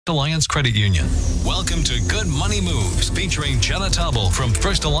Alliance Credit Union. Welcome to Good Money Moves, featuring Jenna Tobble from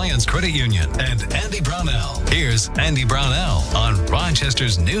First Alliance Credit Union and Andy Brownell. Here's Andy Brownell on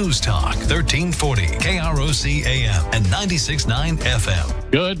Rochester's News Talk, 1340 KROC AM and 96.9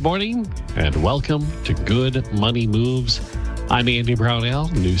 FM. Good morning and welcome to Good Money Moves. I'm Andy Brownell,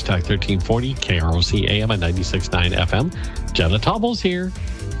 News Talk 1340 KROC AM and 96.9 FM. Jenna Tobble's here,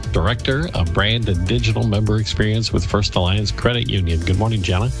 Director of Brand and Digital Member Experience with First Alliance Credit Union. Good morning,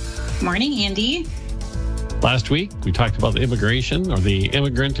 Jenna. Morning, Andy. Last week, we talked about the immigration or the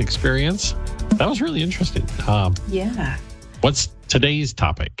immigrant experience. That was really interesting. Yeah. What's today's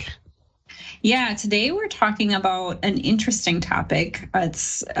topic? Yeah, today we're talking about an interesting topic.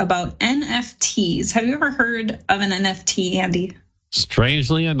 It's about NFTs. Have you ever heard of an NFT, Andy?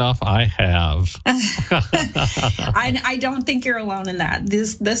 Strangely enough, I have. I don't think you're alone in that.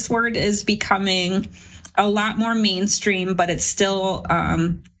 This word is becoming a lot more mainstream, but it's still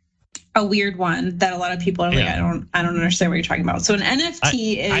a weird one that a lot of people are like, I don't understand what you're talking about. So an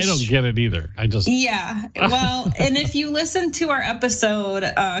NFT is... I don't get it either. Yeah. Well, and if you listen to our episode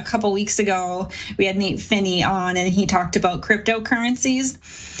a couple weeks ago, we had Nate Finney on and he talked about cryptocurrencies.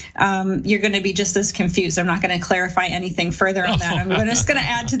 You're going to be just as confused. I'm not going to clarify anything further on that. I'm just going to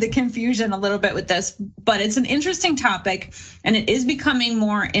add to the confusion a little bit with this, but it's an interesting topic and it is becoming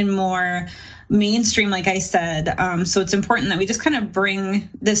more and more mainstream, like I said. So it's important that we just kind of bring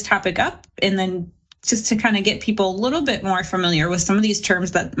this topic up and then just to kind of get people a little bit more familiar with some of these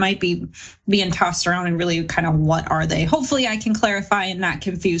terms that might be being tossed around and really kind of what are they? Hopefully I can clarify and not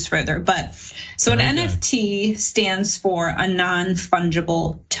confuse further. But so an NFT stands for a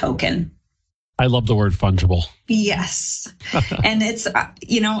non-fungible token. I love the word fungible. Yes. And it's,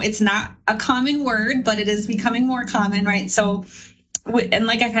 it's not a common word, but it is becoming more common, right? So, and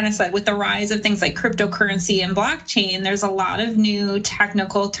like I kind of said, with the rise of things like cryptocurrency and blockchain, there's a lot of new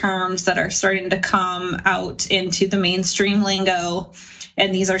technical terms that are starting to come out into the mainstream lingo.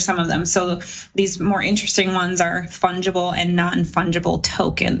 And these are some of them. So these more interesting ones are fungible and non-fungible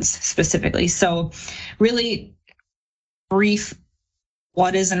tokens specifically. So really brief,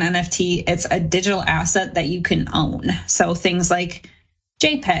 what is an NFT? It's a digital asset that you can own. So things like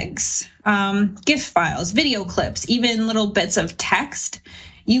JPEGs, GIF files, video clips, even little bits of text,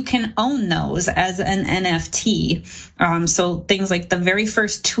 you can own those as an NFT. So things like the very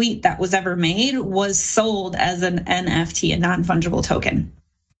first tweet that was ever made was sold as an NFT, a non-fungible token.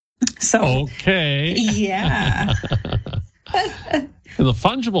 So okay, yeah. The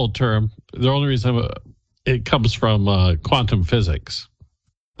fungible term, the only reason it comes from quantum physics.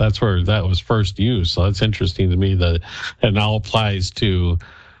 That's where that was first used. So it's interesting to me that it now applies to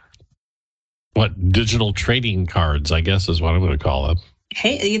digital trading cards, I guess is what I'm going to call it.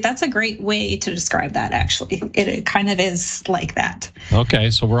 Hey, that's a great way to describe that, actually. It kind of is like that.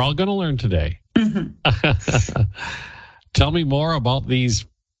 Okay, so we're all going to learn today. Mm-hmm. Tell me more about these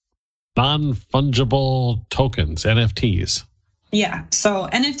non-fungible tokens, NFTs. Yeah, so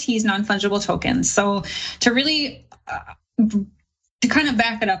NFTs, non-fungible tokens. So to really... to kind of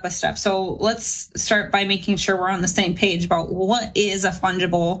back it up a step. So let's start by making sure we're on the same page about what is a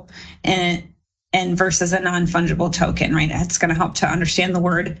fungible and versus a non-fungible token, right? It's going to help to understand the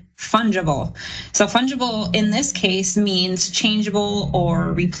word fungible. So fungible in this case means changeable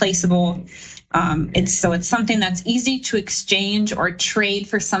or replaceable. It's something that's easy to exchange or trade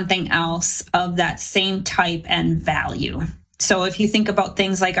for something else of that same type and value. So if you think about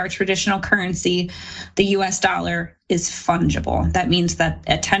things like our traditional currency, the US dollar is fungible. That means that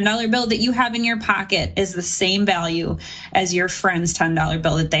a $10 bill that you have in your pocket is the same value as your friend's $10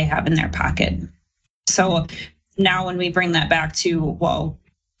 bill that they have in their pocket. So now when we bring that back to,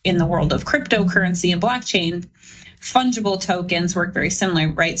 in the world of cryptocurrency and blockchain, fungible tokens work very similar,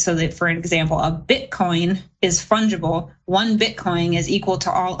 right? So that, for example, a Bitcoin is fungible. One Bitcoin is equal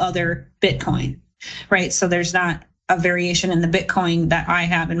to all other Bitcoin, right? So there's not a variation in the Bitcoin that I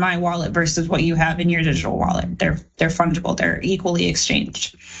have in my wallet versus what you have in your digital wallet. They're fungible. They're equally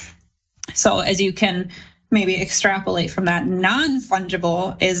exchanged. So as you can maybe extrapolate from that,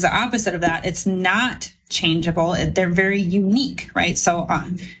 non-fungible is the opposite of that. It's not changeable. They're very unique, right? So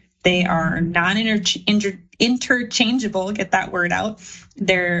they are non-interchangeable. Get that word out.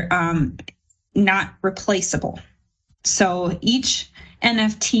 They're not replaceable. So each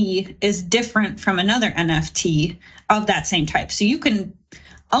NFT is different from another NFT of that same type. So you can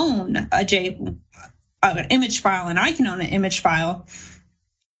own an image file and I can own an image file,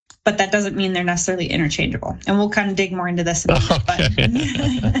 but that doesn't mean they're necessarily interchangeable. And we'll kind of dig more into this in a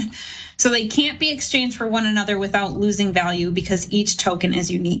minute. But so they can't be exchanged for one another without losing value because each token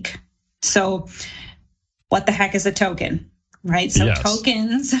is unique. So what the heck is a token? right? So Yes.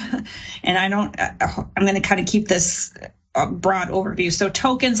 tokens, and I'm going to kind of keep this a broad overview. So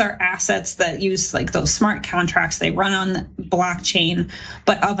tokens are assets that use like those smart contracts. They run on the blockchain,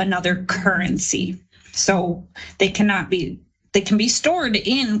 but of another currency. So they can be stored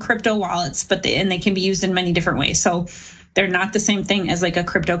in crypto wallets, and they can be used in many different ways. So they're not the same thing as like a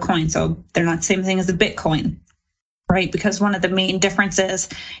crypto coin. So they're not the same thing as a Bitcoin, right? Because one of the main differences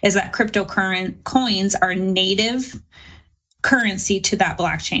is that cryptocurrent coins are native currency to that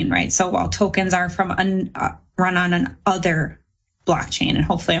blockchain, right? So while tokens are run on an other blockchain, and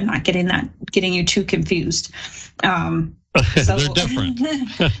hopefully I'm not getting you too confused. They're different.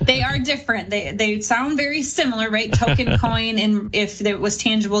 They are different. They sound very similar, right? Token coin, and if it was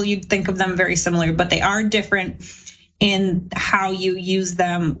tangible, you'd think of them very similar, but they are different in how you use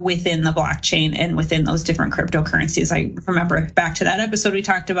them within the blockchain and within those different cryptocurrencies. I remember back to that episode we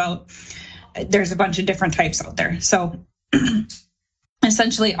talked about, there's a bunch of different types out there. So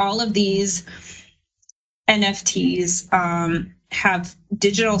essentially all of these NFTs have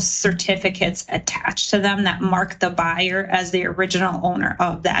digital certificates attached to them that mark the buyer as the original owner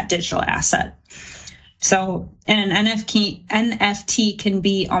of that digital asset. So an NFT can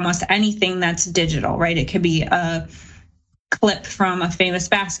be almost anything that's digital, right? It could be a clip from a famous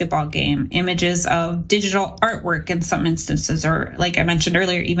basketball game, images of digital artwork in some instances, or like I mentioned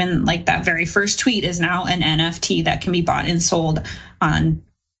earlier, even like that very first tweet is now an NFT that can be bought and sold on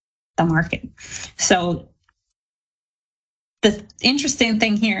the market. So the interesting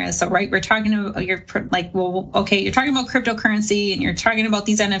thing here is, so right, we're talking about, you're like, well, okay, you're talking about cryptocurrency and you're talking about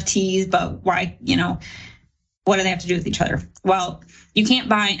these NFTs, but why, what do they have to do with each other? Well, you can't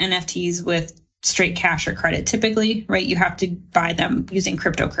buy NFTs with straight cash or credit typically, right? You have to buy them using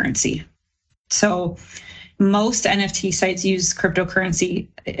cryptocurrency. So most NFT sites use cryptocurrency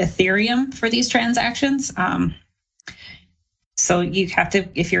Ethereum for these transactions. So you have to,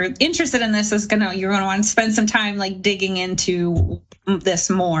 if you're interested in this, you're gonna want to spend some time like digging into this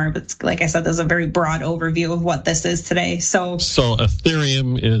more. But like I said, there's a very broad overview of what this is today. So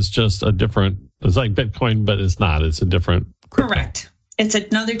Ethereum is just it's like Bitcoin, but it's not. It's a different crypto. Correct. It's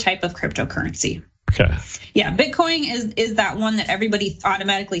another type of cryptocurrency. Okay. Yeah, Bitcoin is that one that everybody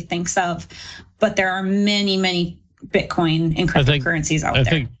automatically thinks of, but there are many, many Bitcoin and cryptocurrencies out there. I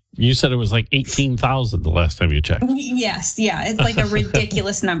think you said it was like 18,000 the last time you checked. Yes, yeah, it's like a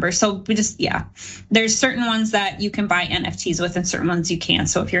ridiculous number. So there's certain ones that you can buy NFTs with and certain ones you can't.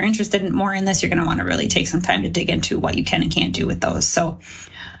 So if you're interested more in this, you're going to want to really take some time to dig into what you can and can't do with those. So,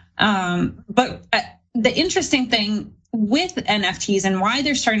 but the interesting thing with NFTs and why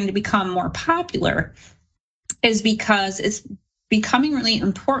they're starting to become more popular is because it's becoming really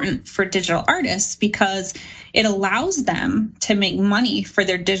important for digital artists because it allows them to make money for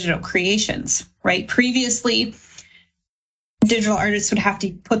their digital creations, right? Previously, digital artists would have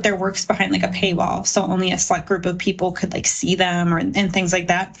to put their works behind like a paywall, so only a select group of people could like see them and things like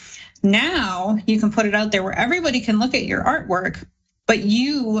that. Now you can put it out there where everybody can look at your artwork, but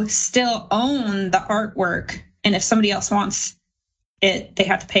you still own the artwork. And if somebody else wants it, they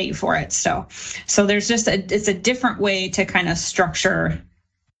have to pay you for it. So there's it's a different way to kind of structure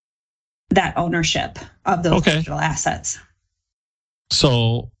that ownership of those digital assets.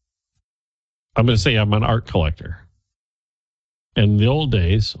 So I'm going to say I'm an art collector. In the old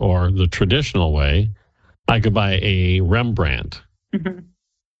days, or the traditional way, I could buy a Rembrandt and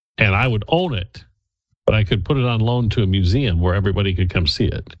I would own it, but I could put it on loan to a museum where everybody could come see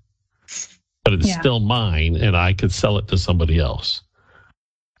it. But it's still mine and I could sell it to somebody else.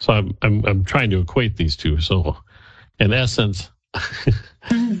 So I'm trying to equate these two. So in essence,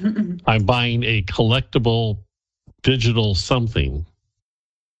 I'm buying a collectible digital something.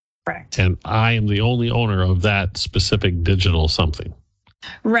 Correct. And I am the only owner of that specific digital something.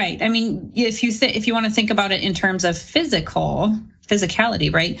 Right. I mean, if you want to think about it in terms of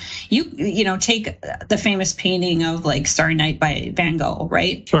physicality, right? You take the famous painting of like Starry Night by Van Gogh,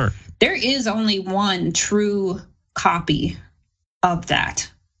 right? Sure. There is only one true copy of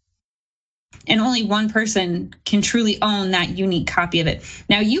that. And only one person can truly own that unique copy of it.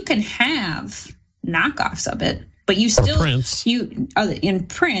 Now you can have knockoffs of it, but you still in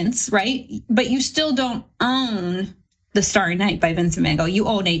prints, right? But you still don't own the Starry Night by Vincent Van Gogh. You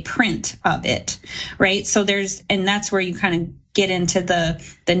own a print of it, right? So and that's where you kind of get into the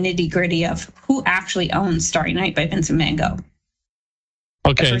nitty gritty of who actually owns Starry Night by Vincent Van Gogh.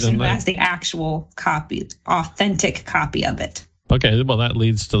 Okay, the person who has the actual copy, authentic copy of it. Okay, well that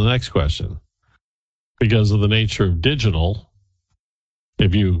leads to the next question. Because of the nature of digital,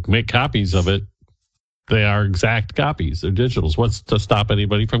 if you make copies of it, they are exact copies. They're digitals. What's to stop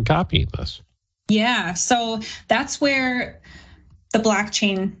anybody from copying this? Yeah, so that's where the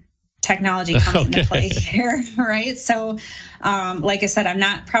blockchain technology comes into play here, right? So, like I said, I'm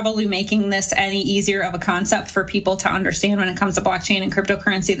not probably making this any easier of a concept for people to understand when it comes to blockchain and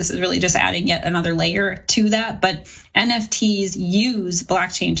cryptocurrency. This is really just adding yet another layer to that. But NFTs use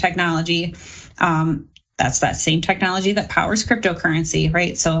blockchain technology. That's that same technology that powers cryptocurrency,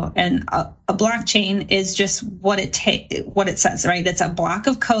 right? So, and a blockchain is just what it says, right? It's a block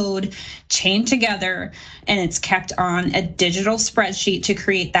of code chained together, and it's kept on a digital spreadsheet to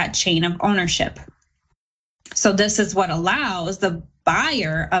create that chain of ownership. So this is what allows the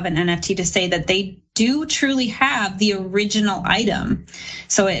buyer of an NFT to say that they do truly have the original item.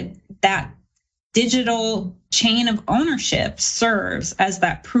 So that digital chain of ownership serves as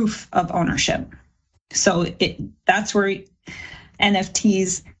that proof of ownership. So that's where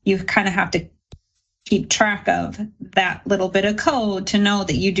NFTs, you kind of have to keep track of that little bit of code to know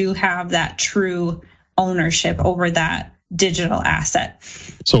that you do have that true ownership over that digital asset.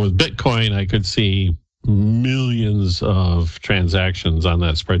 So with Bitcoin, I could see millions of transactions on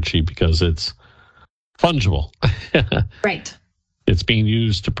that spreadsheet because it's fungible. Right. It's being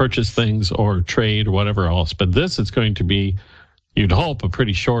used to purchase things or trade or whatever else. But this, it's going to be, you'd hope, a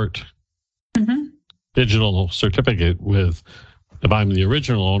pretty short digital certificate with, if I'm the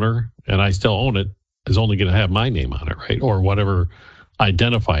original owner and I still own it, is only going to have my name on it, right? Or whatever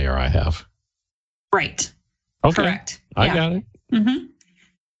identifier I have. Right. Okay. Correct. I got it.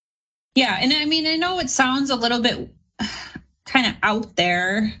 Yeah, and I mean, I know it sounds a little bit kind of out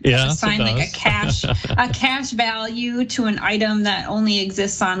there to assign like a cash value to an item that only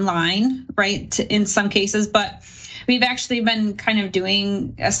exists online, right? In some cases, but we've actually been kind of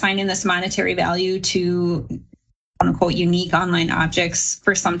assigning this monetary value to quote unquote unique online objects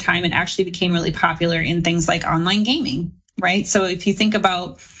for some time. It actually became really popular in things like online gaming, right? So if you think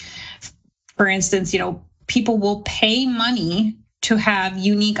about, for instance, people will pay money to have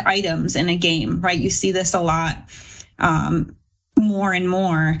unique items in a game, right? You see this a lot more and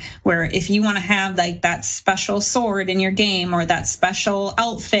more, where if you want to have like that special sword in your game or that special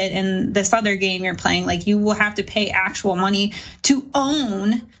outfit in this other game you're playing, like you will have to pay actual money to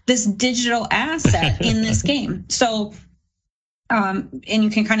own this digital asset in this game. So, and you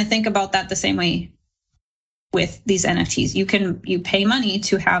can kind of think about that the same way with these NFTs. You pay money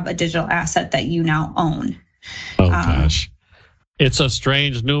to have a digital asset that you now own. Oh gosh. It's a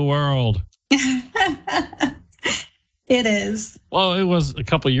strange new world. It is. Well, it was a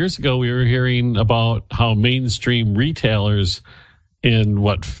couple of years ago, we were hearing about how mainstream retailers in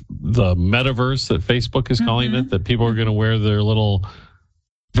the metaverse that Facebook is calling it, that people are going to wear their little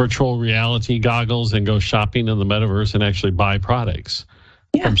virtual reality goggles and go shopping in the metaverse and actually buy products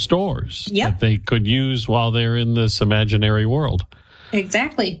from stores that they could use while they're in this imaginary world.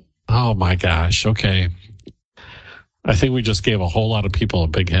 Exactly. Oh my gosh. Okay. I think we just gave a whole lot of people a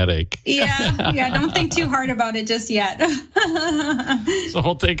big headache. Yeah. Don't think too hard about it just yet. So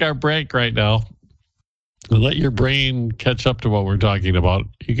we'll take our break right now. Let your brain catch up to what we're talking about.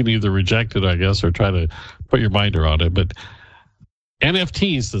 You can either reject it, I guess, or try to put your mind around it. But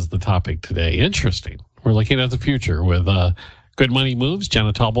NFTs is the topic today. Interesting. We're looking at the future with Good Money Moves.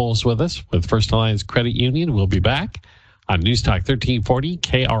 Jenna Tauble is with us with First Alliance Credit Union. We'll be back on News Talk 1340,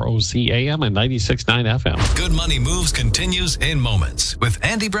 KROC AM and 96.9 FM. Good Money Moves continues in moments with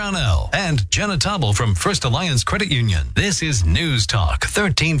Andy Brownell and Jenna Tauble from First Alliance Credit Union. This is News Talk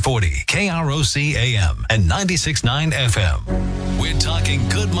 1340, KROC AM and 96.9 FM. We're talking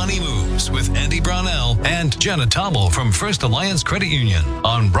Good Money Moves with Andy Brownell and Jenna Tauble from First Alliance Credit Union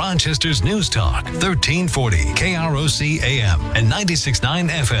on Rochester's News Talk 1340, KROC AM and 96.9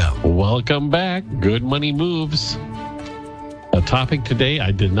 FM. Welcome back. Good Money Moves. A topic today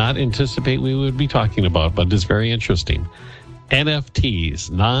I did not anticipate we would be talking about, but it's very interesting.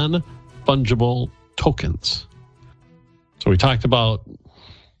 NFTs, non-fungible tokens. So we talked about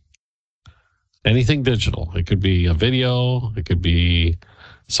anything digital. It could be a video. It could be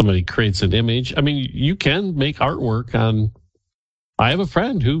somebody creates an image. I mean, you can make artwork on. I have a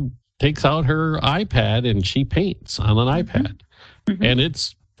friend who takes out her iPad and she paints on an iPad. And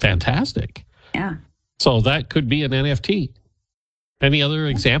it's fantastic. Yeah. So that could be an NFT. Any other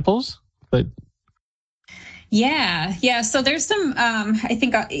examples? Yeah. So there's some, I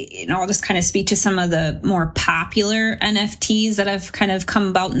think, I'll just kind of speak to some of the more popular NFTs that have kind of come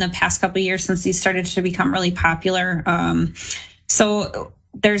about in the past couple of years since these started to become really popular. So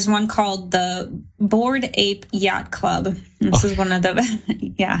there's one called the Bored Ape Yacht Club. This is one of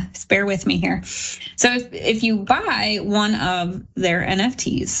the, bear with me here. So if you buy one of their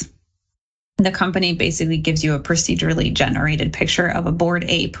NFTs, The company basically gives you a procedurally generated picture of a bored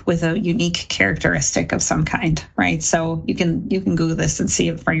ape with a unique characteristic of some kind, right? So you can Google this and see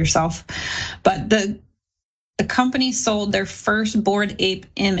it for yourself. But the company sold their first bored ape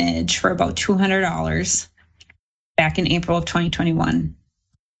image for about $200 back in April of 2021.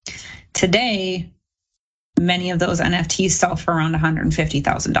 Today, many of those NFTs sell for around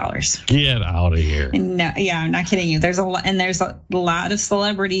 $150,000. Get out of here. No, yeah, I'm not kidding you. There's a lot of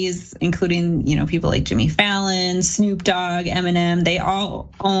celebrities, including, people like Jimmy Fallon, Snoop Dogg, Eminem. They all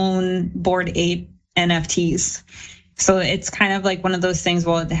own Bored Ape NFTs. So it's kind of like one of those things.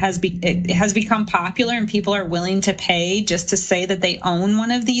 Well, it has become popular, and people are willing to pay just to say that they own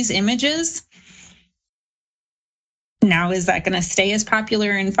one of these images. Now, is that going to stay as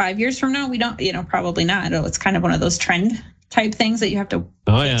popular in 5 years from now? We don't, probably not. It's kind of one of those trend type things that you have to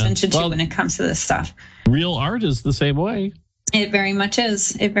pay attention to when it comes to this stuff. Real art is the same way. It very much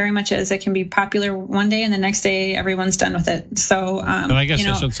is. It can be popular one day, and the next day everyone's done with it. So, and I guess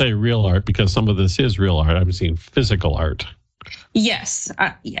I should say real art, because some of this is real art. I'm seeing physical art. Yes.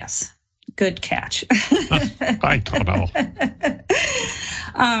 Yes. Good catch. I don't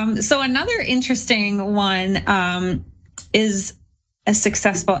know. So another interesting one is a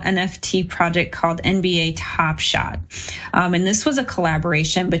successful NFT project called NBA Top Shot. And this was a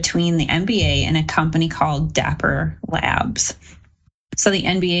collaboration between the NBA and a company called Dapper Labs. So the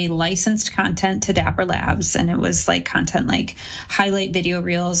NBA licensed content to Dapper Labs, and it was like content like highlight video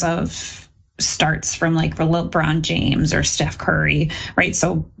reels of starts from like LeBron James or Steph Curry, right?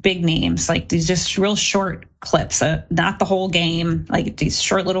 So big names, like these just real short clips, not the whole game, like these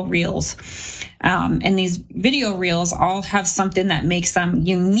short little reels. And these video reels all have something that makes them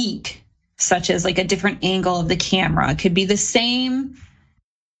unique, such as like a different angle of the camera. It could be the same,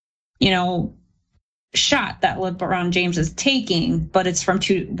 shot that LeBron James is taking, but it's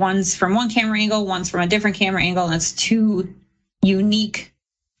one's from one camera angle, one's from a different camera angle, and it's two unique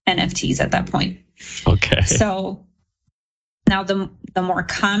NFTs at that point. Okay. So now the more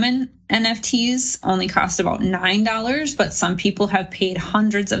common NFTs only cost about $9, but some people have paid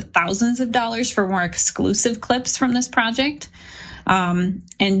hundreds of thousands of dollars for more exclusive clips from this project.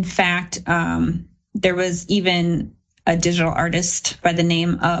 In fact, there was even a digital artist by the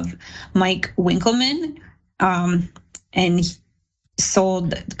name of Mike Winkelmann, and he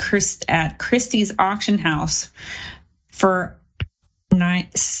sold at Christie's auction house for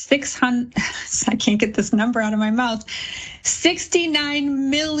 $600. I can't get this number out of my mouth. $69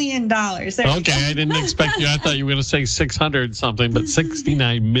 million. Okay, I didn't expect you. I thought you were going to say 600 something, but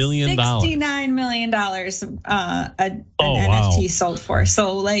 $69 million. $69 million. An NFT sold for.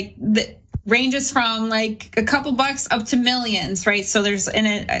 So like the ranges from like a couple bucks up to millions, right? So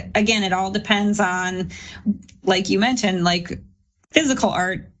it all depends on, like you mentioned, like physical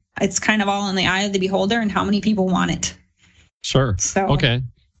art. It's kind of all in the eye of the beholder and how many people want it. Sure. Okay.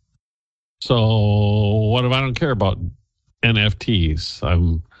 So what if I don't care about NFTs? I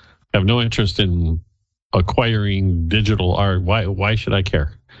have no interest in acquiring digital art. Why should I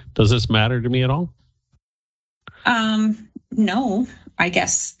care? Does this matter to me at all? No, I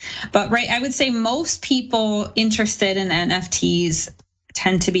guess. But right, I would say most people interested in NFTs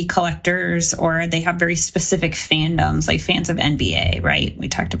tend to be collectors, or they have very specific fandoms, like fans of NBA, right? We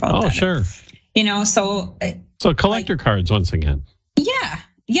talked about that. Oh, sure. So collector cards once again.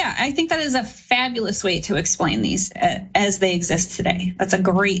 Yeah, I think that is a fabulous way to explain these as they exist today. That's a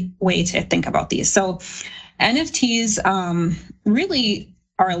great way to think about these. So NFTs really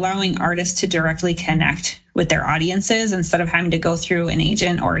are allowing artists to directly connect with their audiences instead of having to go through an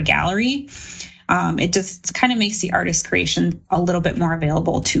agent or a gallery. It just kind of makes the artist creation a little bit more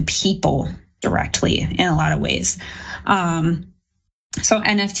available to people directly in a lot of ways. So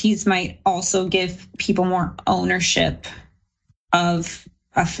NFTs might also give people more ownership of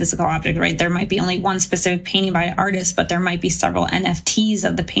a physical object, right? There might be only one specific painting by an artist, but there might be several NFTs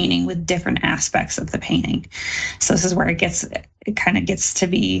of the painting with different aspects of the painting. So this is where it kind of gets to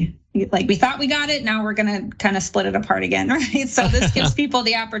be like, we thought we got it, now we're going to kind of split it apart again, right? So this gives people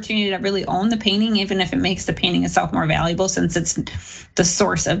the opportunity to really own the painting, even if it makes the painting itself more valuable, since it's the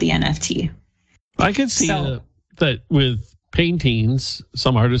source of the NFT. I could see that with paintings,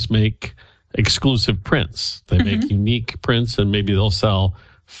 some artists make exclusive prints. They make unique prints, and maybe they'll sell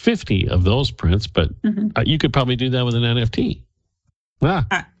 50 of those prints, but you could probably do that with an NFT.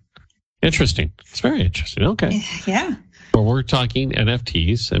 Interesting. It's very interesting. Okay. Yeah. Well, we're talking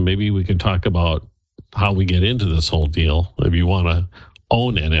NFTs, and maybe we can talk about how we get into this whole deal. If you want to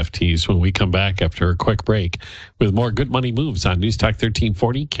own NFTs when we come back after a quick break with more Good Money Moves on News Talk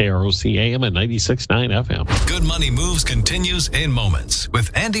 1340, KROC AM and 96.9 FM. Good Money Moves continues in moments with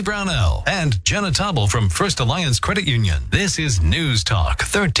Andy Brownell and Jenna Tobble from First Alliance Credit Union. This is News Talk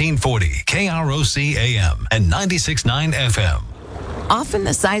 1340, KROC AM and 96.9 FM. Often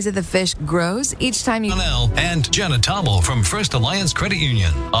the size of the fish grows each time you... Brownell and Jenna Tobble from First Alliance Credit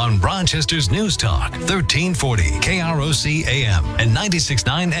Union on Rochester's News Talk 1340, KROC AM and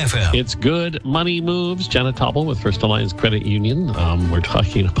 96.9 FM. It's Good Money Moves. Jenna Tobble with First Alliance Credit Union. We're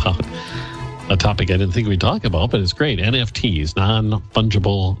talking about a topic I didn't think we'd talk about, but it's great. NFTs,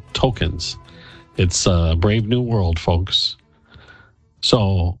 non-fungible tokens. It's a brave new world, folks.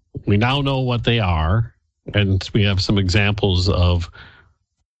 So we now know what they are, and we have some examples of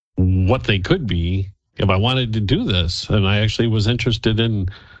what they could be if I wanted to do this. And I actually was interested in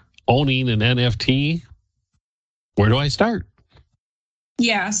owning an NFT. Where do I start?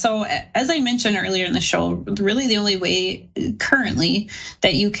 Yeah, so as I mentioned earlier in the show, really the only way currently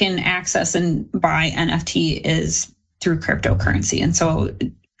that you can access and buy NFT is through cryptocurrency. And so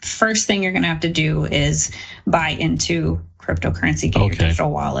first thing you're going to have to do is buy into cryptocurrency, get your digital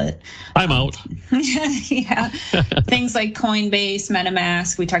wallet. I'm out. Yeah. Things like Coinbase,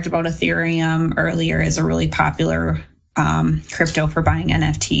 MetaMask. We talked about Ethereum earlier as a really popular crypto for buying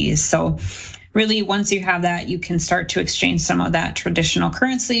NFTs. So really, once you have that, you can start to exchange some of that traditional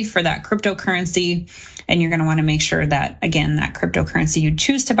currency for that cryptocurrency. And you're going to want to make sure that, again, that cryptocurrency you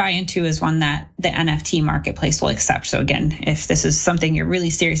choose to buy into is one that the NFT marketplace will accept. So again, if this is something you're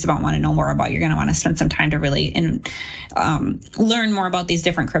really serious about, want to know more about, you're going to want to spend some time to really learn more about these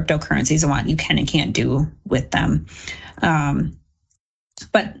different cryptocurrencies and what you can and can't do with them.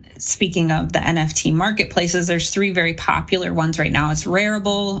 But speaking of the NFT marketplaces, there's three very popular ones right now. It's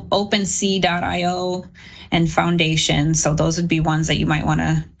Rarible, OpenSea.io, and Foundation. So those would be ones that you might want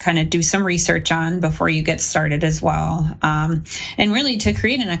to kind of do some research on before you get started as well. And really, to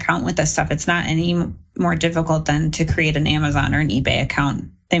create an account with this stuff, it's not any more difficult than to create an Amazon or an eBay account.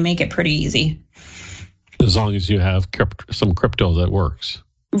 They make it pretty easy. As long as you have some crypto that works.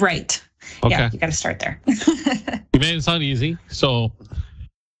 Right. Okay. Yeah, you got to start there. You made it sound easy. So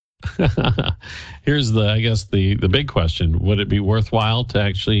here's the big question. Would it be worthwhile to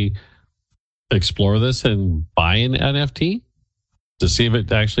actually explore this and buy an NFT to see if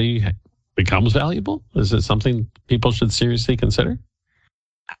it actually becomes valuable? Is it something people should seriously consider?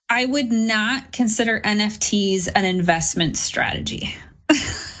 I would not consider NFTs an investment strategy.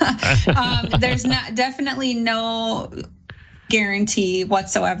 There's definitely no guarantee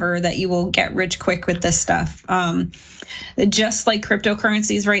whatsoever that you will get rich quick with this stuff. Just like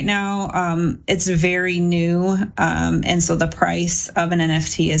cryptocurrencies right now, it's very new. And so the price of an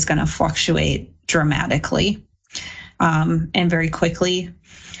NFT is going to fluctuate dramatically and very quickly.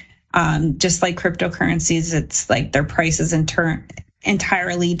 Just like cryptocurrencies, it's like their price is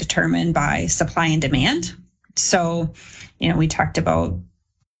entirely determined by supply and demand. So, we talked about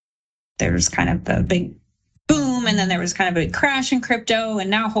there's kind of a big boom, and then there was kind of a big crash in crypto, and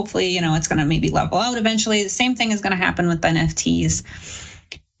now hopefully, it's going to maybe level out eventually. The same thing is going to happen with NFTs.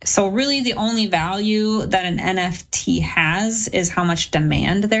 So really the only value that an NFT has is how much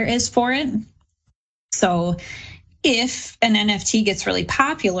demand there is for it. So if an NFT gets really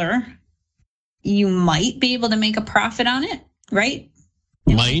popular, you might be able to make a profit on it, right?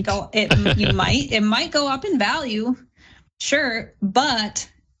 It might go up in value, sure, but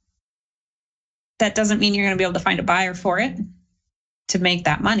that doesn't mean you're going to be able to find a buyer for it to make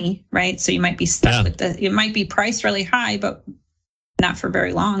that money, right? So you might be stuck with it might be priced really high, but not for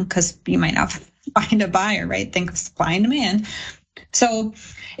very long because you might not find a buyer, right? Think of supply and demand. So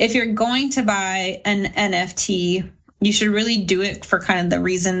if you're going to buy an NFT, you should really do it for kind of the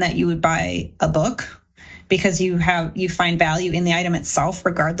reason that you would buy a book, because you find value in the item itself,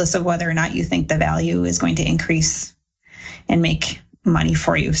 regardless of whether or not you think the value is going to increase and make money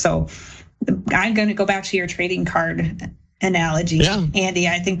for you. So I'm going to go back to your trading card analogy, Andy.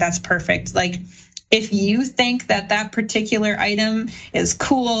 I think that's perfect. Like, if you think that particular item is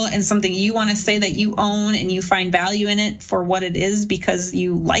cool and something you want to say that you own and you find value in it for what it is because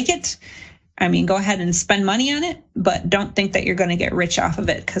you like it, I mean, go ahead and spend money on it, but don't think that you're going to get rich off of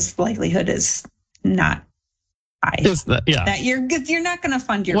it, because the likelihood is not high. That you're not going to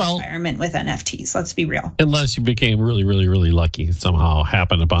fund your retirement with NFTs. Let's be real. Unless you became really, really, really lucky, somehow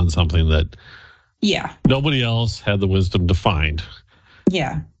happened upon something that nobody else had the wisdom to find.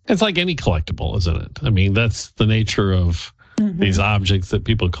 Yeah. It's like any collectible, isn't it? I mean, that's the nature of these objects that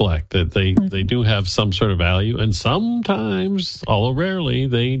people collect, that they do have some sort of value. And sometimes, although rarely,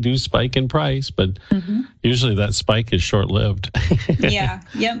 they do spike in price, but usually that spike is short-lived. Yeah,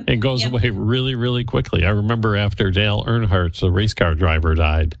 yep. It goes away really, really quickly. I remember after Dale Earnhardt, the race car driver,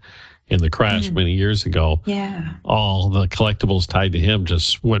 died in the crash many years ago. Yeah. All the collectibles tied to him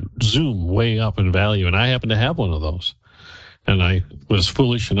just went zoom way up in value. And I happen to have one of those. And I was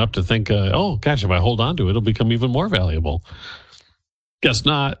foolish enough to think, oh, gosh, if I hold on to it, it'll become even more valuable. Guess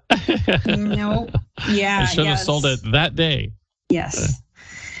not. No. Yeah. I should have sold it that day. Yes.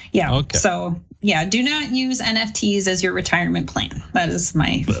 Yeah. Okay. So, yeah, do not use NFTs as your retirement plan. That is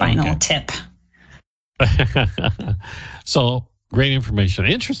my final tip. So, great information.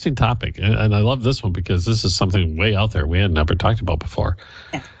 Interesting topic. And I love this one because this is something way out there we had never talked about before.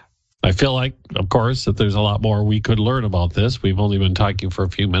 Yeah. I feel like, of course, that there's a lot more we could learn about this. We've only been talking for a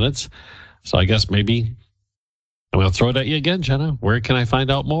few minutes. So I guess maybe I'm going to throw it at you again, Jenna. Where can I find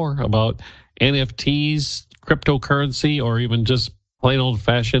out more about NFTs, cryptocurrency, or even just plain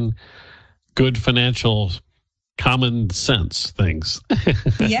old-fashioned good financial common sense things?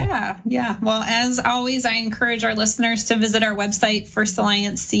 Yeah. Well, as always, I encourage our listeners to visit our website,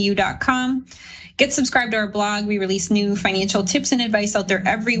 firstalliancecu.com. Get subscribed to our blog. We release new financial tips and advice out there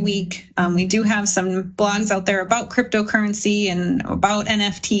every week. We do have some blogs out there about cryptocurrency and about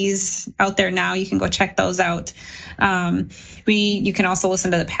NFTs out there now. You can go check those out. You can also listen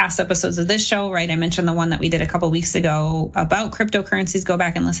to the past episodes of this show, right? I mentioned the one that we did a couple of weeks ago about cryptocurrencies. Go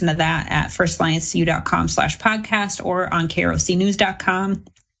back and listen to that at firstalliancecu.com/podcast or on krocnews.com.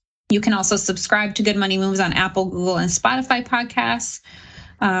 You can also subscribe to Good Money Moves on Apple, Google, and Spotify podcasts.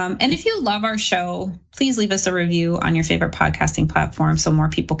 And if you love our show, please leave us a review on your favorite podcasting platform so more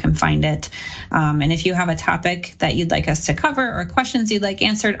people can find it. And if you have a topic that you'd like us to cover or questions you'd like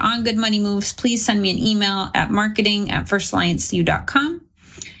answered on Good Money Moves, please send me an email at marketing@firstallianceu.com.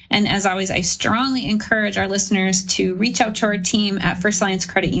 And as always, I strongly encourage our listeners to reach out to our team at First Alliance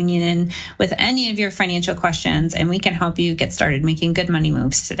Credit Union with any of your financial questions, and we can help you get started making good money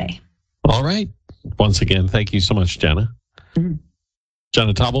moves today. All right. Once again, thank you so much, Jenna.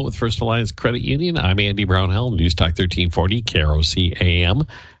 Jenna Tauble with First Alliance Credit Union. I'm Andy Brownell, News Talk 1340, KROC AM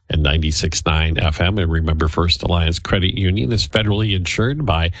and 96.9 FM. And remember, First Alliance Credit Union is federally insured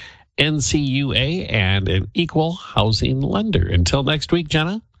by NCUA and an equal housing lender. Until next week,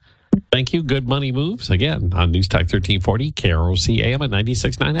 Jenna, thank you. Good Money Moves again on News Talk 1340, KROC AM and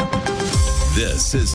 96.9 FM. This is